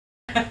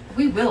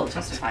We will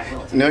justify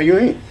Willitary. No, you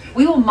ain't.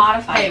 We will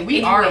modify. Hey,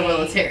 we are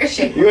Willitary.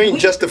 You ain't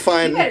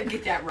justifying. You better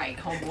get that right,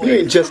 homeboy. You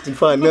ain't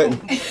justifying nothing.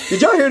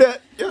 Did y'all hear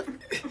that? Yeah.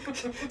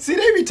 See,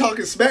 they be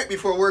talking smack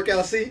before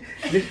workout. See,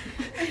 we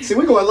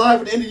going live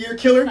for the end of the year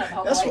killer.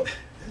 That's what.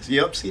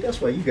 Yep. See, that's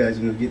why you guys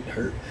are gonna get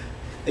hurt.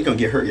 They gonna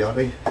get hurt, y'all.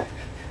 They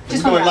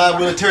just going live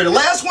Willitary. The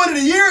last one of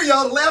the year,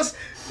 y'all. The last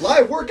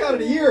live workout of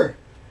the year.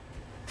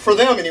 For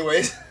them,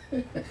 anyways.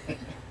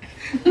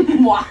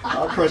 Wow.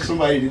 I'll crush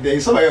somebody today.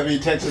 Somebody will be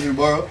texting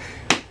tomorrow.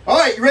 All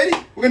right, you ready?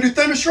 We're gonna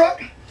do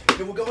Thundestruck.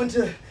 Then we'll go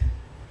into.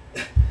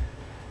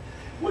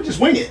 We'll just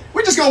wing it.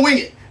 We're just gonna wing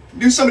it.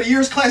 Do some of the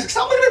year's classics.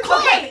 Stop looking at the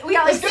clock. Okay, we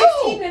got like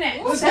 15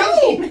 minutes. Let's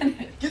 17 go.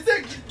 minutes. Get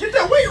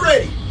that weight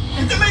ready.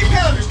 Get them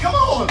 8-pounders. Come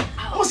on.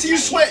 I want to see you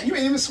sweating. You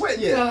ain't even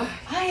sweating yet.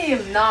 I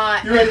am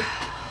not. You ready?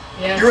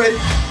 Yeah. You ready?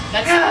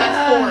 That's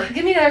 4.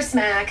 Give me another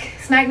smack.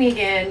 Smack me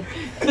again.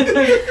 Let's do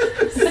it.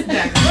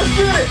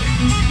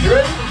 You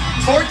ready?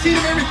 14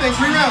 of everything.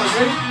 3 rounds.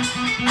 Ready?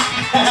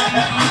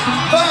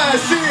 5,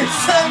 6,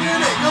 7,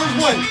 8. Goes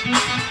 1,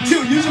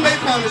 2. Use them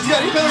 8-pounders. You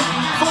got 8-pounders?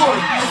 4,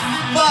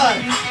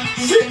 5,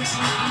 6,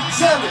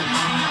 7,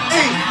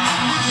 8,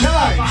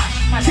 9,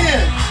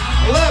 10,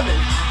 11,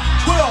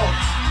 12,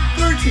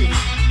 13,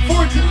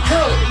 14.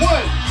 Curl it.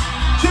 1,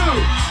 2,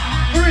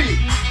 3,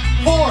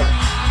 4,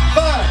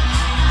 5,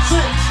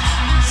 6,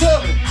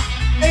 7,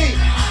 8,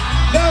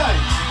 9,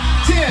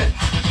 10,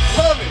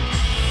 11,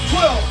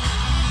 12,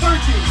 13,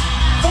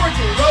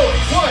 14. Roll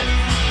it. 1,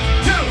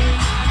 2,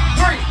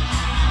 3,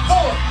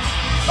 4,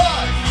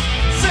 5,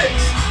 6,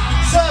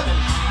 7,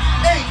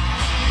 8,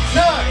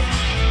 9,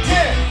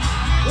 10,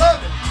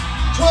 11,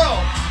 12,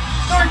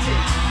 13,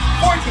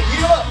 14.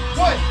 Eat up.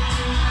 1,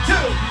 2,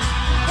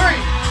 3,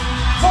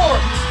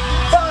 4,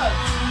 5,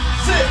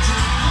 6,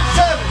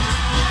 7,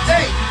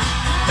 8,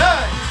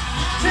 9,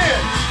 10,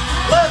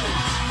 11,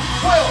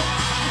 12,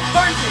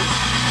 13,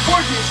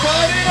 14.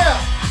 Squat it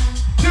out.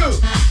 2,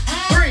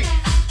 3,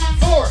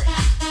 4,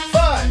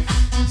 5,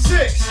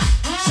 6,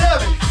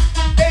 7,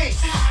 8,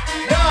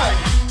 9,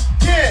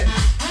 10,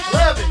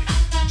 11,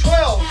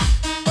 12,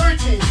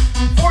 13,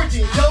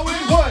 14. Go with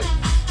it. 1,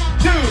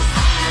 2,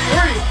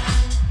 3,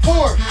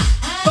 4,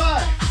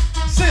 5,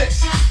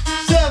 6,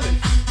 7,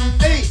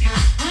 8,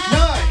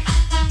 9,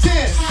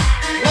 10,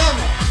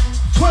 11,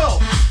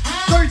 12,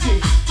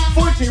 13,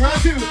 14.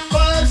 Round 2.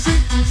 5,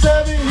 6,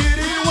 7. Hit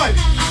it. 1,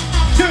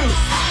 2,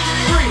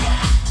 3,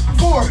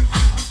 4,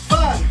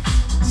 5,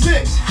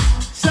 6,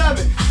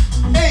 7,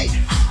 8,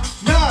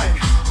 9,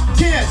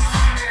 10,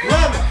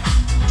 11,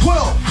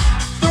 12,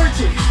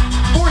 13,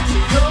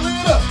 14. Curl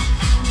it up.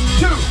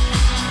 2,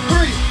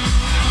 3,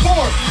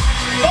 4,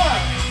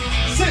 5,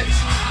 6,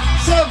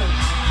 7,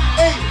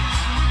 8,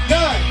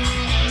 9,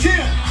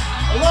 10,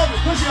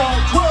 11. Push it on.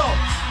 12,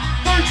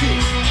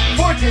 13,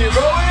 14.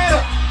 Roll it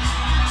up.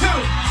 2,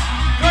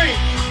 3,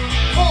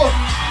 4,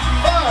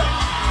 5,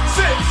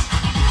 6,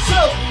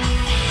 7,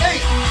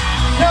 8,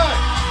 9,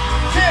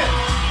 10,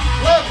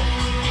 11,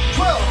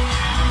 12,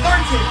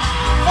 13,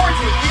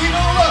 14.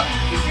 Eagle up.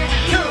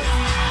 2,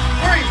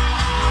 3,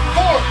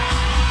 4,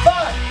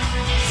 5,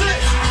 6,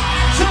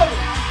 7,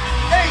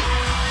 8,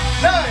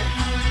 9,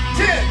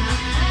 10,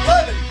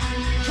 11,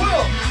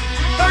 12,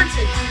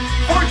 13,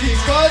 14.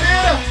 Squat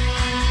it up.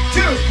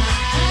 2,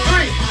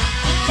 3,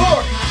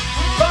 4,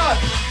 5,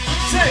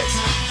 6,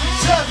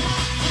 7,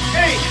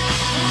 8,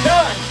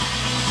 9,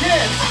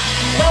 10,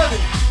 11,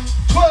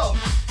 12,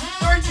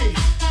 13,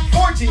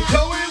 14.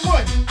 Go in.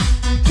 1,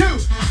 2,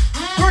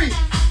 3,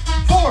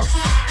 4,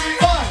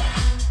 5,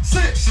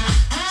 6,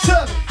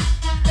 7,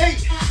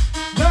 8,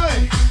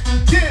 9,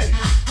 10,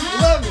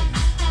 11,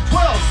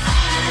 12,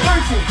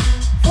 13,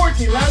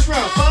 14. Last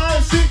round.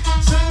 5, 6,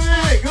 7,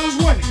 8. Goes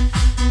 1,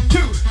 2,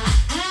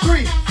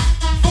 3,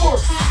 4,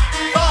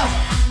 5,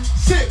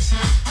 6,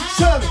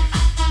 7,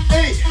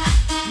 8,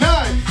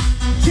 9,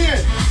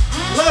 10,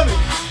 11,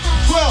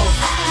 12,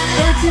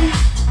 13,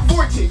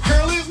 14.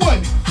 Curl it.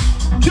 1,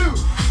 2,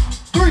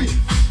 3,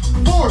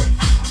 4,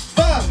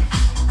 5,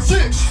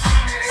 6,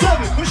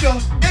 7. Push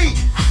up. 8,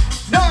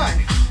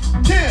 9,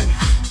 10,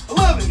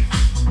 11,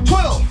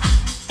 12,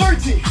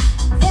 13,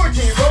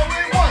 14. Roll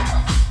it. 1,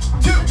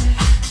 2,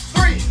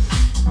 3,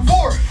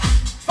 4,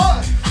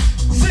 5,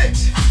 6,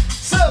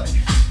 7,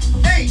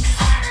 8,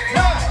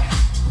 9,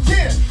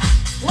 10,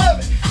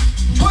 11,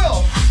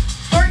 12,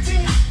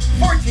 13,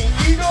 14.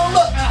 Eagle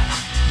up.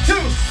 2,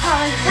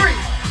 3,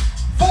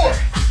 4,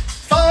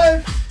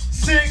 5,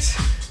 6,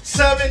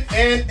 7,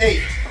 and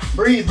 8.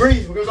 Breathe,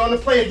 breathe. We're going to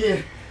play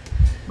again.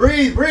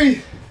 Breathe,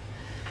 breathe.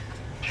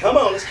 Come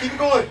on, let's keep it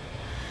going.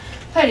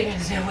 But you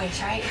guys do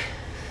weights, right?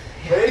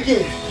 Play it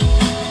again.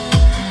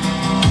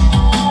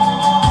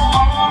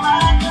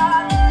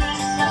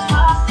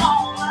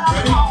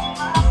 Ready?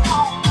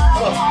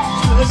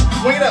 Let's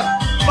wing it up.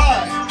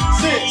 5,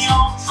 6,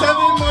 7.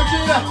 March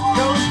it up.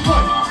 Goes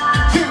 1,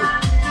 2,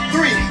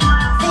 3,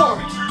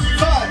 4,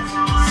 5,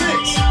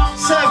 6,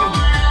 7,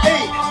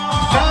 8,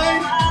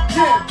 9,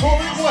 10. Pull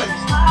it. 1,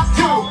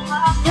 2,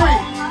 3,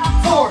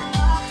 4,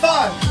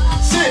 5,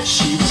 6,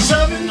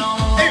 7,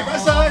 8. Right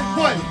side.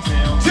 1,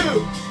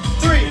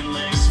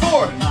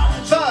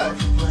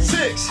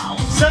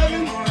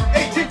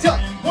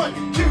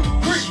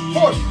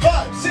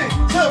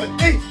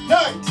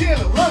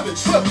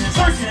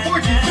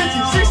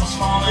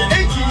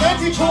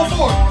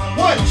 4.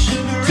 1,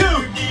 2,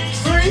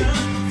 3,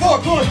 4.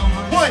 Pull it.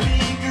 1,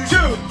 2,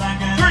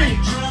 3,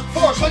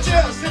 4. Punch it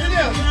out. Sit it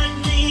down.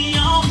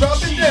 Drop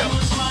it down.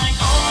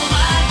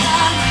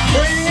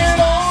 Bring it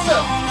on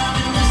up.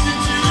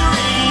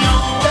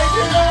 Take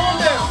it on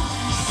down.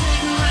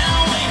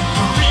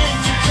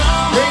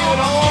 Bring it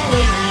on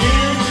over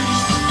here.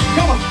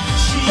 Come on.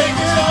 Take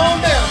it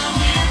on down.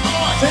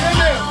 Take it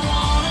down.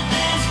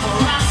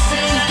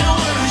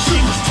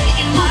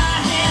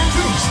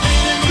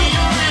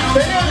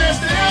 Stay down there,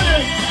 stay down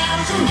there.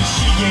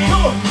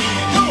 Come on,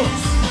 come on.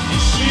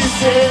 She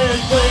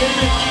said, play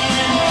it.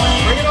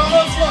 Bring it on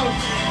up slow.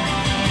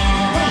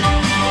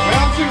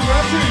 Round two,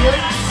 ready?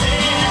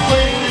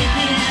 Play it.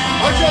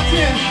 March out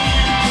 10.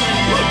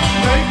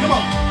 Ready? Come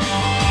on.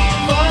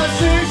 5,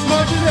 6,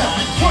 march it out.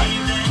 1,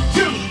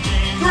 2,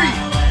 3,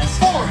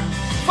 4,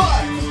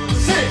 5,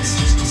 6,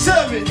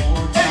 7, 8.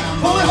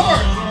 Pull it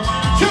hard.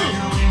 2,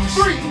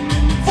 3,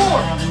 4,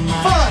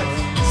 5,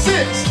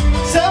 6,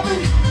 7,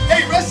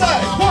 8. Rest side.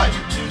 1,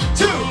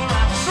 2,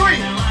 3,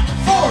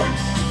 4,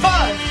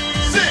 5,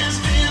 6,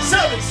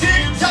 7.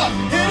 Tick tock.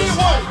 Hit it.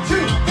 1,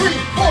 2, 3,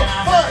 4,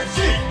 5,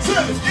 6,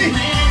 7, 8.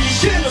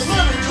 Shit, 11,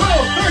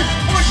 12, 13,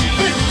 14,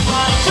 15,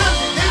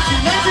 17,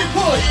 18, 19.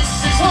 Pull it.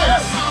 1,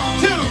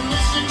 2,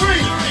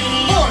 3,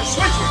 4.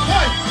 Switch it.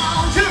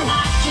 1, 2,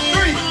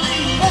 3,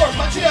 4.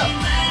 Punch it out.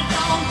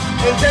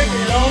 And take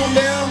it on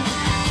down.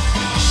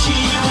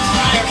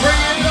 And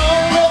bring it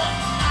on up.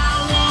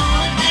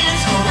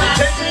 And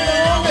take it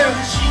on down.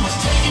 And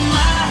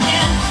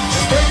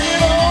bring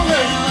it on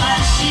down.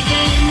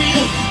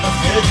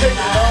 And take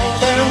it on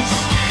down.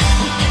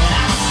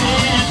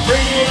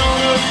 Bring it on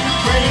up.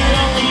 Bring it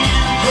on.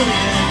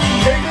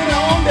 Take it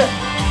on down.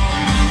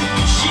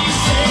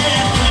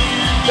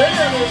 Stay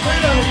down there. Stay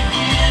down there.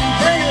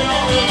 Bring it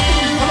on up.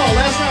 Come on,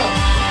 last round.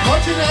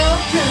 March it down.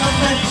 10.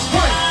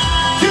 1,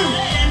 2,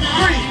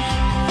 3,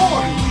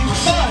 4,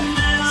 5,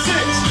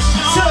 6,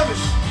 7,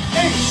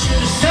 8,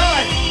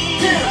 9,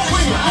 10.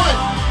 Swing it. 1,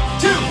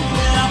 2,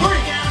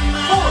 3,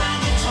 4,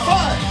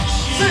 5,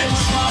 6,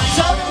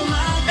 7,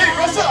 8.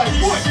 Right side.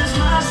 1,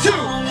 2,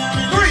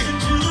 3,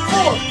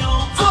 4,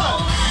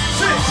 5,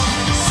 6,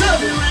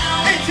 7,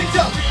 8. Tick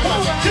tock.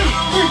 1, 2,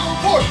 3,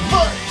 4,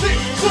 5, 6,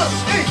 7,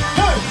 8,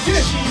 9,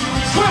 10,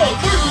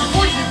 12, 13,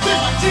 14,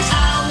 15, 16.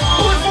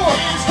 Pull it forward.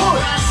 Pull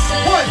it.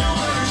 1,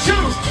 2,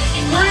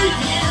 3,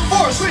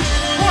 4. Switch.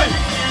 1,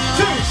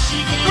 2,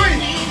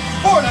 3,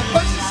 4. Now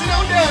punch it. Sit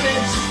on down,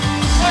 Ed.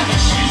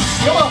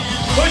 Come on.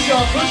 Push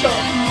on. Push on.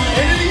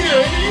 End of the year.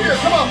 End of the year.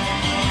 Come on.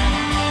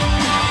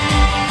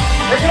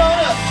 Bring it on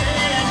up.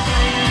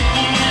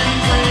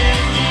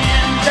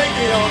 Take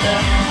it on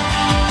down.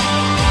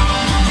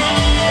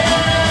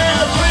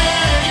 Yeah,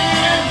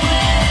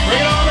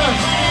 bring it on up.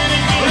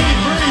 Breathe,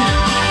 breathe.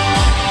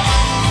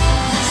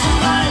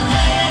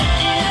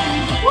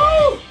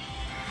 Woo!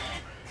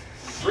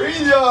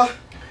 Breathe, y'all.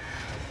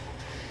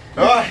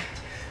 All right.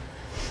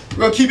 We're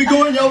going to keep it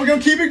going, y'all. We're going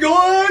to keep it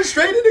going.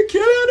 Straight into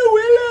Killer the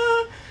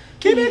Willa.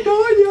 Keep it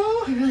going,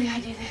 y'all. We really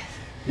gotta do this.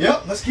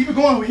 Yep, let's keep it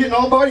going. We're hitting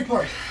all body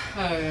parts.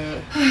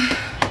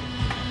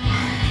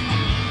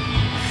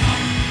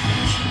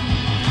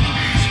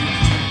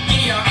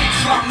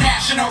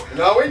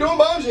 No, we ain't doing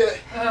bombs yet.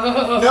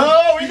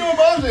 No, we ain't doing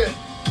bombs yet.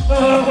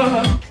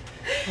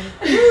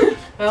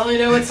 I only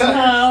know it's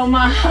Oh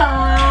my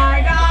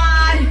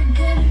God.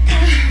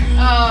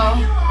 Oh.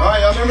 All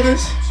right, y'all remember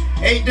this?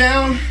 8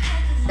 down,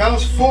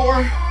 bounce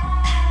 4,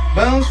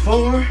 bounce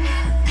 4,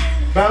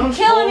 bounce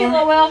 4. Killing me,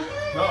 Lowell.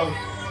 Uh-oh.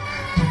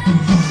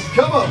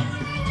 Come on.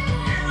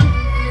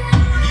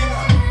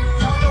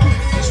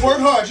 Just work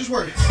hard, just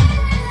work.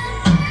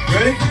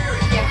 Ready?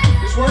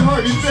 Yeah. Just work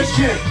hard, do the best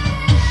you can.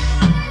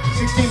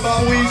 16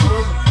 ball weaves,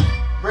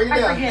 bring it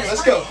down.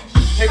 Let's go.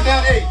 Take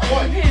down 8.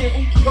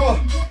 1. Come on.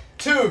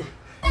 2.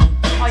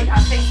 Oh, you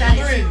gotta fix that.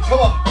 3. Come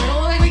on. I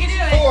don't think we can do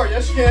it. 4.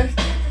 Yes, you can.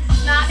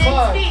 Not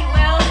 5. next feet,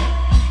 Will.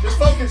 Just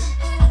focus.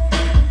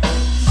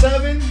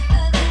 7.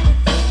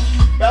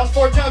 Bounce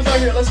 4 times right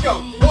here. Let's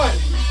go. 1,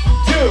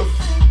 2,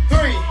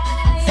 3,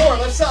 4.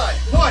 Left side.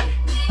 1,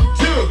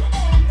 2,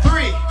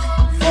 3,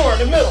 4. In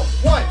the middle.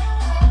 1,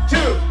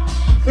 2,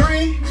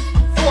 3,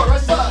 4.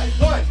 Right side.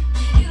 1,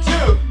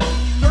 2,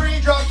 3.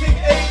 Drop kick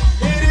 8.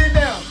 Hit it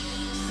down.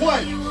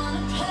 1,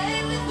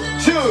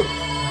 2,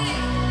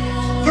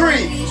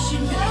 3,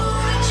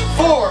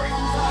 4,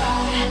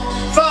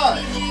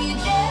 5,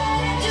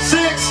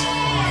 6,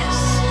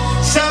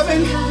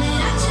 7.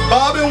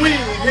 Bob and weave.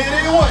 Hit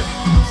it. 1,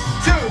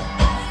 2,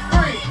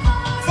 3,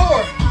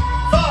 4,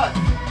 5,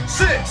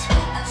 6,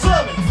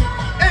 7,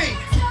 8,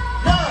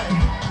 9,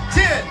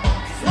 10,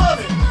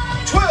 11,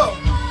 12,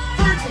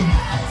 13,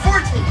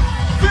 14,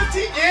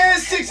 15, and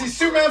 16.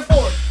 Superman 4.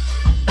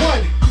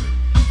 1,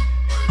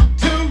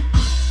 2,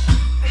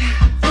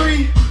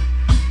 3,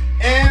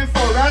 and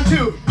 4. Round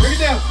 2. Bring it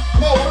down.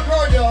 Come on, work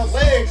hard, y'all.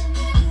 Legs.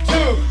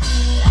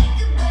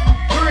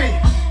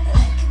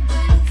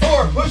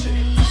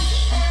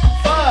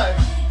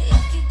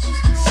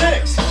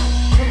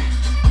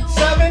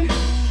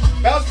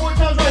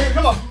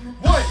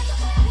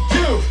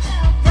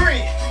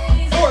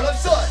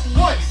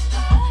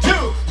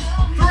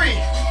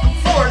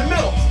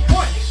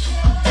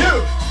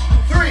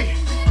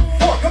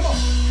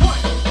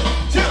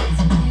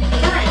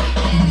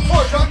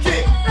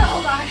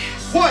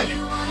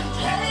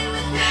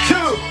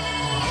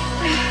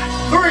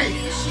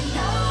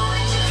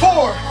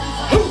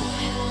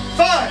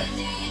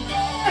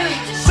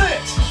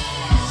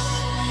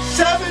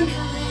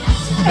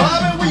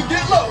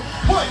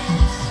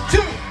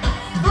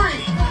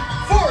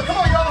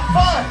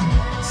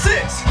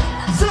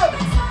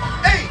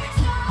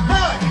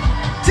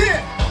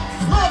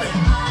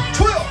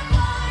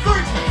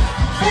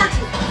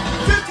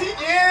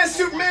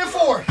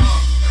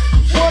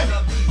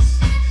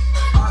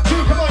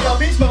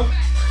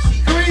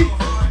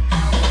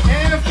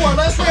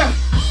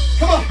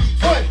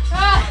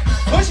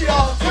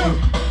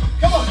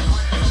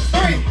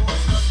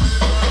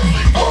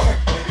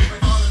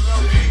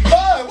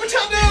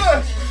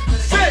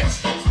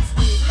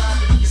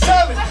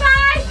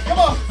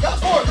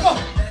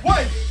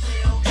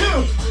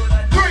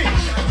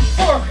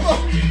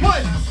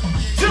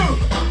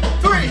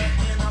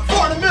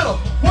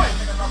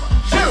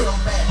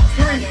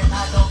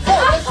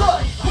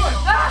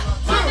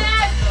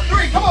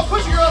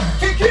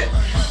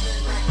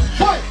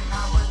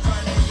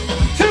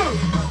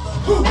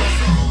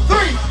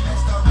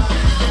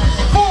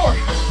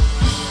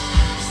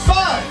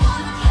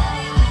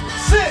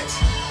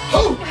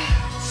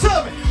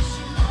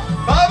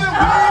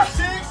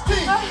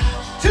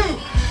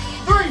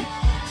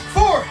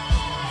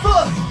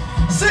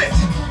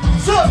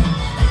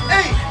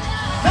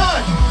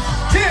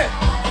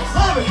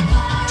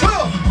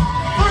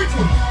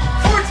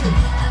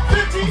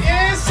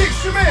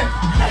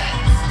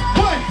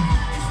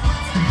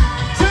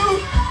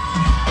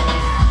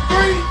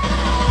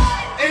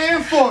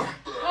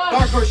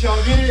 first,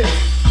 y'all. Get it in.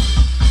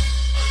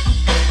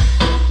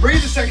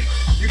 Breathe a second.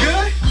 You good?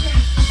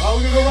 Yeah. All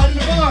right, we're gonna go right in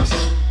the box.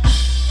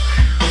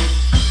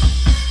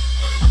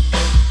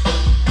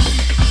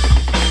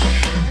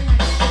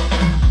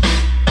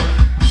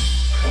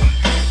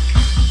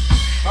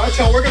 All right,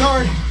 y'all, working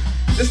hard.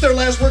 This is their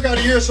last workout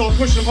of the year, so I'm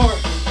pushing them hard.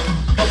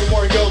 A couple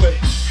more to go, but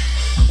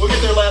we'll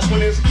get their last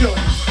one in. It's a killer.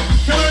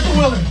 Killer at the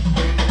Willie.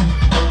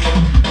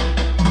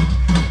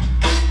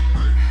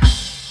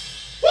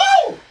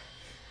 Woo!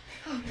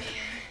 Oh,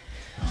 man.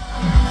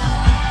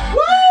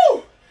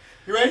 Woo!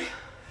 You ready?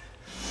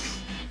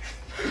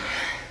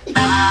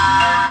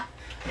 I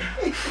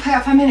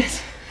got 5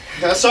 minutes.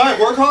 That's all right.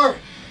 Work hard.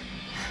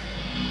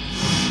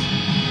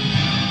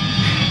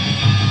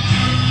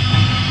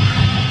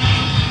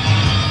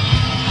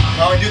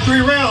 All right, do 3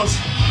 rounds.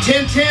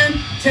 10, 10,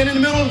 10 in the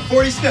middle,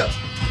 40 steps.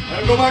 Let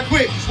them go by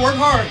quick. Just work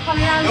hard.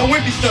 No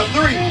wimpy stuff.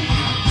 3.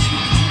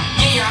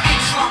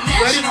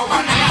 Ready? 5,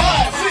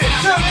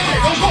 6, 7,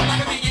 8. Go, 1,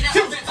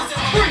 2,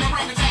 3,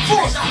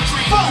 4,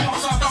 5,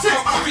 6,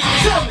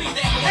 7,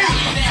 8,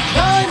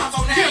 9,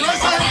 10.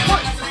 Right side.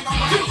 1,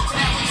 2,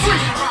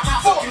 3,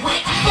 4,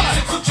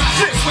 5,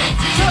 6,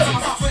 7,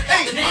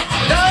 8,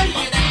 9,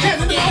 10.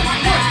 In the middle.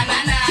 1,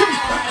 2,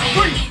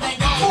 3,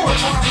 4,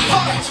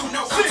 5,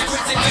 6,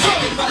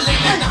 7,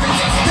 8,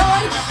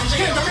 9,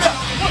 10. Knock it out.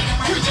 1,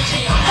 2,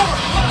 3, 4,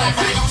 5,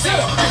 6,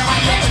 7,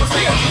 8, 9,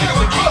 10,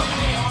 11, 12,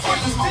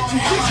 14,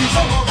 15, 16,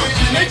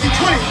 17, 18,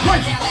 20,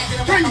 1,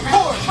 3,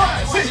 4,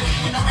 5, 6,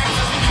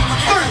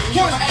 30,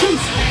 1, 2,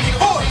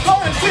 4,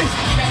 5, 6,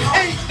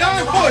 8,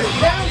 9, 40.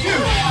 Round 2.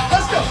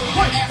 Let's go.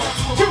 1,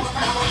 2,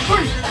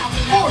 3,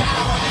 4,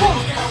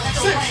 5,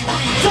 6,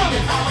 7,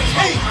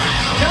 8,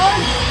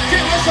 9,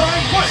 10. That's all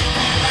right. 1,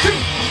 2,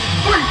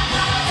 3,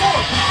 4,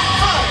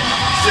 5,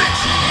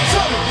 6,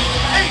 7,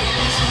 8,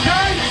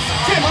 9,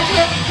 10. Watch it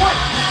out. 1,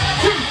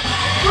 2,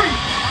 3,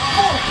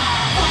 4,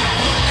 5,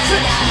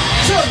 6,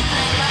 7,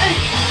 8,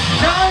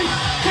 9,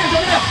 10.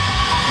 Drop it out.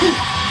 2,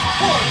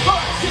 4,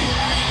 5, 6,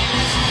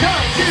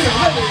 9, 10,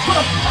 11,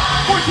 12,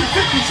 14,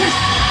 15, 16,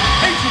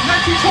 18,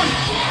 19, 20.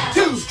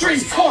 2, 3,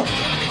 4,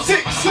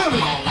 6, 7,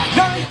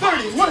 9,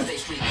 30. 1,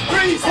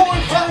 3, 4,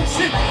 5,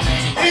 6,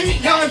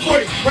 8, 9,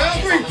 40. Round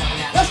 3.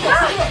 Let's go.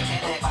 Put it up.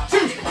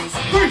 2,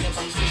 3,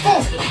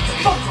 4,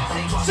 5,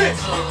 6,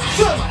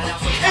 7,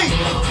 8,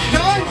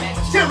 9,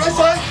 10. Right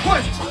side.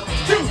 1,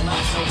 2,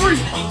 3,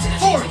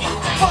 4,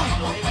 5,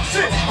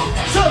 6,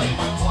 7,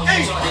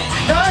 8,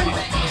 9,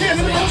 10. In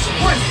the middle.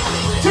 1,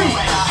 2,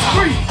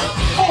 3,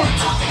 4,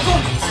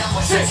 5,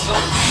 6,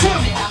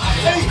 7,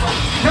 8,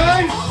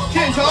 9,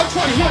 10. Dog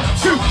 20. 1,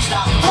 2,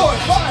 4,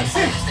 5,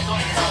 6,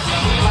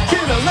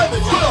 10,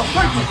 11, 12,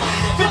 13,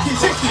 15,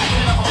 16,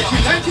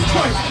 18, 19,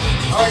 20.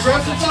 All right,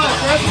 grab some 5.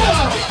 Grab some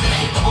 5.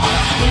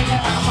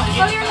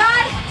 Oh, dear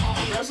God.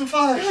 Grab some 5.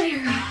 Oh,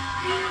 dear God.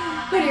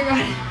 Oh, dear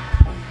God.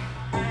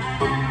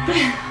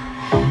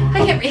 I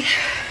can't breathe.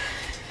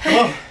 Come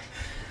on.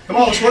 Come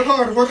on, let's work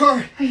hard. Work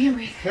hard. I can't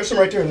breathe. There's some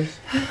right there, Liz.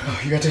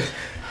 Oh, you got this.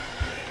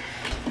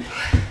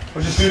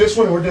 We'll just do this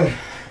one and we're done.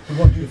 We're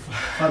going to do the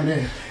 5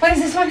 minutes. What is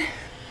this one?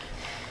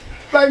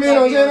 5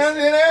 minutes in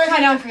there. I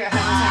know, I forgot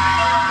how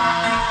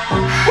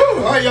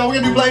Woo! All right, y'all, we're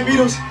going to do Black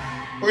Beatles.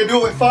 We're going to do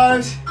it with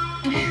 5s.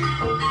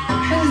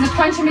 this is the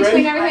punch in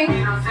between Ready?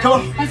 everything. Come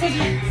on. That's it.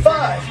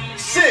 5,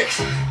 6.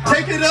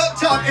 Take it up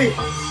top. 8.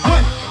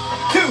 1,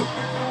 2,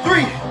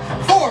 3,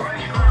 4,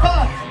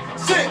 5,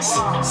 6,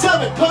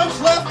 7. Punch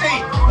left.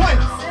 8. 1,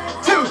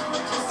 2,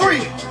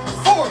 3,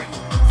 4,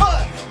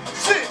 5,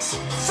 6,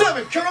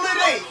 7. Curl it.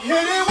 8.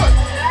 Hit it. 1,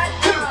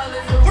 2,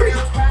 3,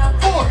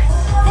 4,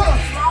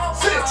 5,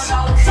 6,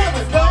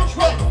 7. Punch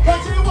right.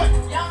 Punch it. 1,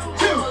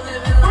 2,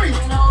 3,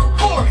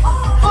 4,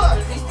 5,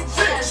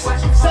 6,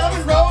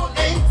 7. Roll.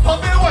 8.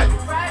 Pump it. 1,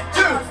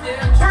 2,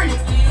 3,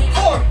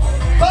 4,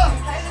 5,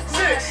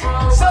 6,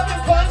 7.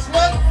 Punch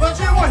left. Punch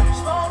it. 1,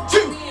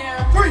 2,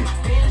 3,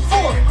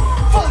 4,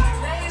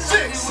 5,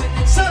 6,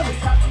 7,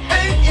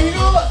 8.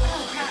 Eagle up.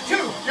 2.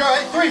 You're all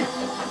right. 3,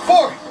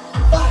 4,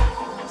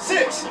 5,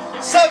 6,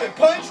 7.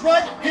 Punch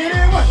right. Hit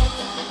it. 1,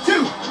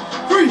 2,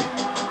 3,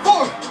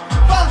 4,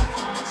 5,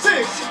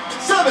 6,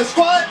 7.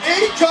 Squat.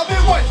 8. Drop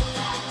it. 1,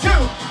 2,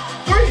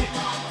 3,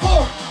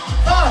 4,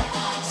 5,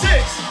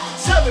 6,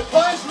 7.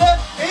 Punch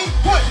left. 8.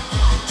 1,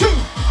 2,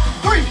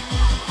 3,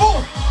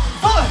 4,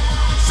 5,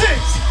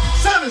 6,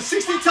 7.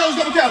 60 toes.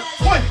 Double count.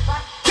 1,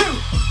 2,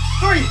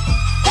 3,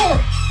 4,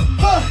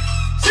 5,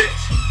 6,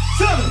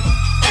 7,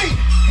 8,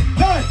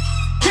 9,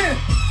 10,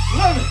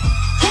 11,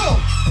 12,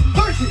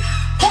 13,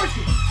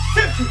 14,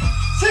 15,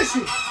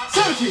 16,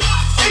 17,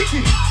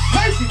 18,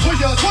 19, push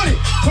y'all, 20,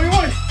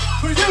 21,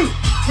 22,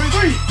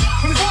 23,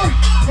 24,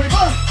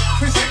 25,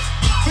 26,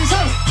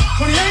 27,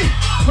 28,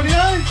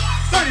 29,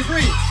 30.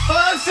 Breathe.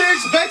 5,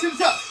 6, back to the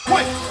top.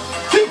 1,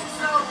 2,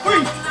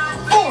 3,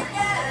 4,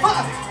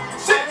 5,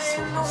 6,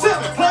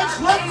 7. Punch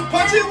left,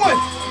 punch it. 1,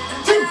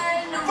 2,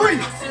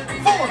 3,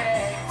 4,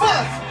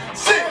 5,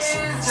 6,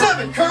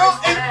 7. Curl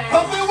 8,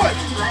 pump it. 1,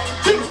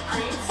 2,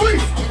 3,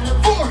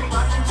 4,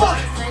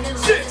 5,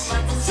 6,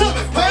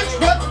 7. Punch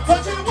left,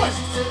 punch it. 1,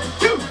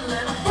 2,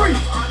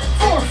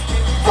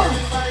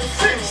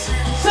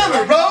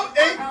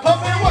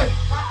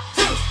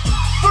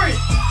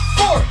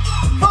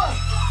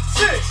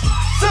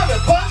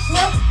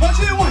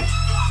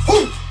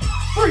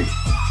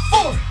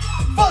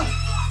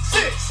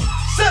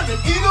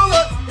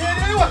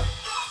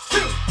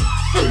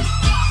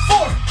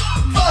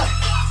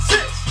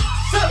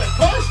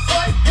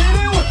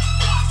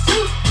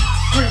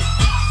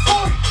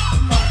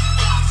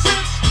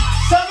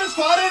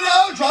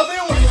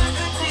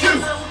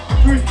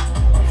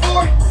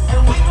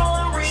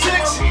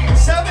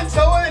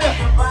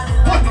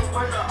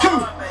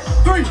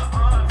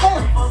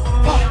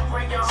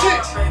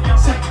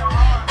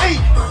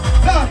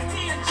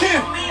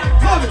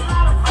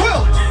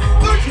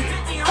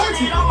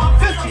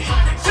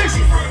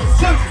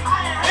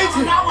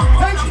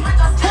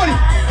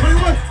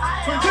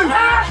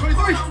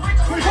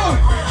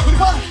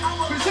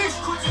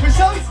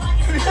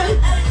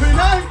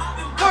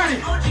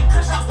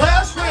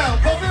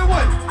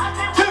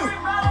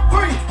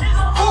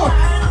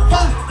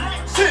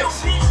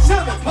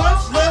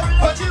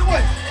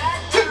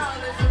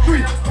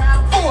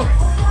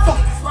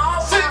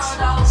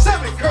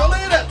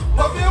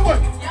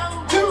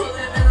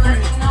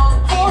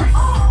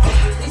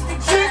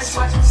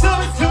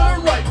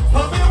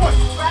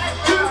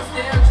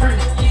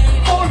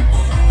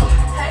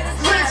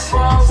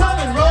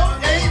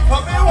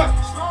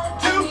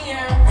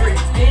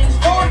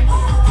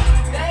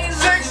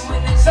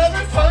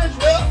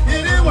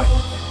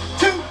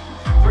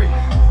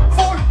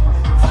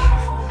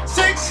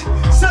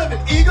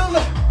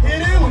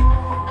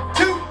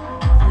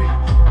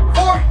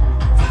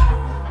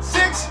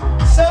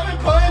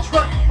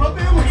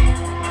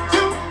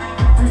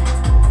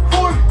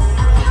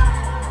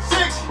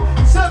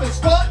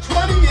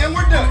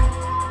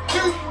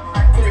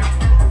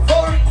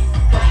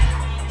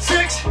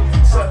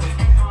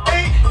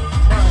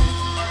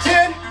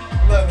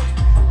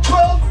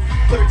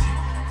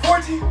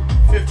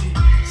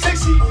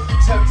 16,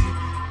 17,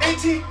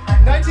 18,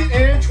 19,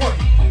 and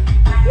 20.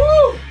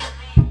 Woo!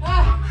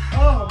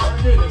 Oh my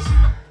goodness.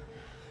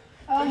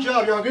 Good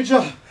job, y'all. Good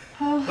job.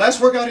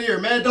 Last workout of the year.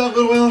 Mad Dog,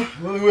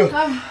 Willie Will.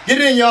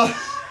 Get it in, y'all.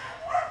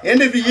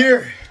 End of the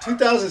year,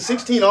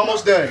 2016,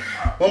 almost done.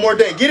 One more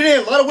day. Get it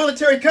in. A lot of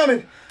Willitary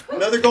coming.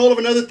 Another goal of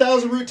another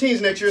 1,000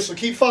 routines next year, so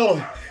keep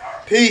following.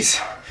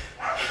 Peace.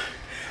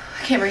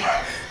 I can't breathe.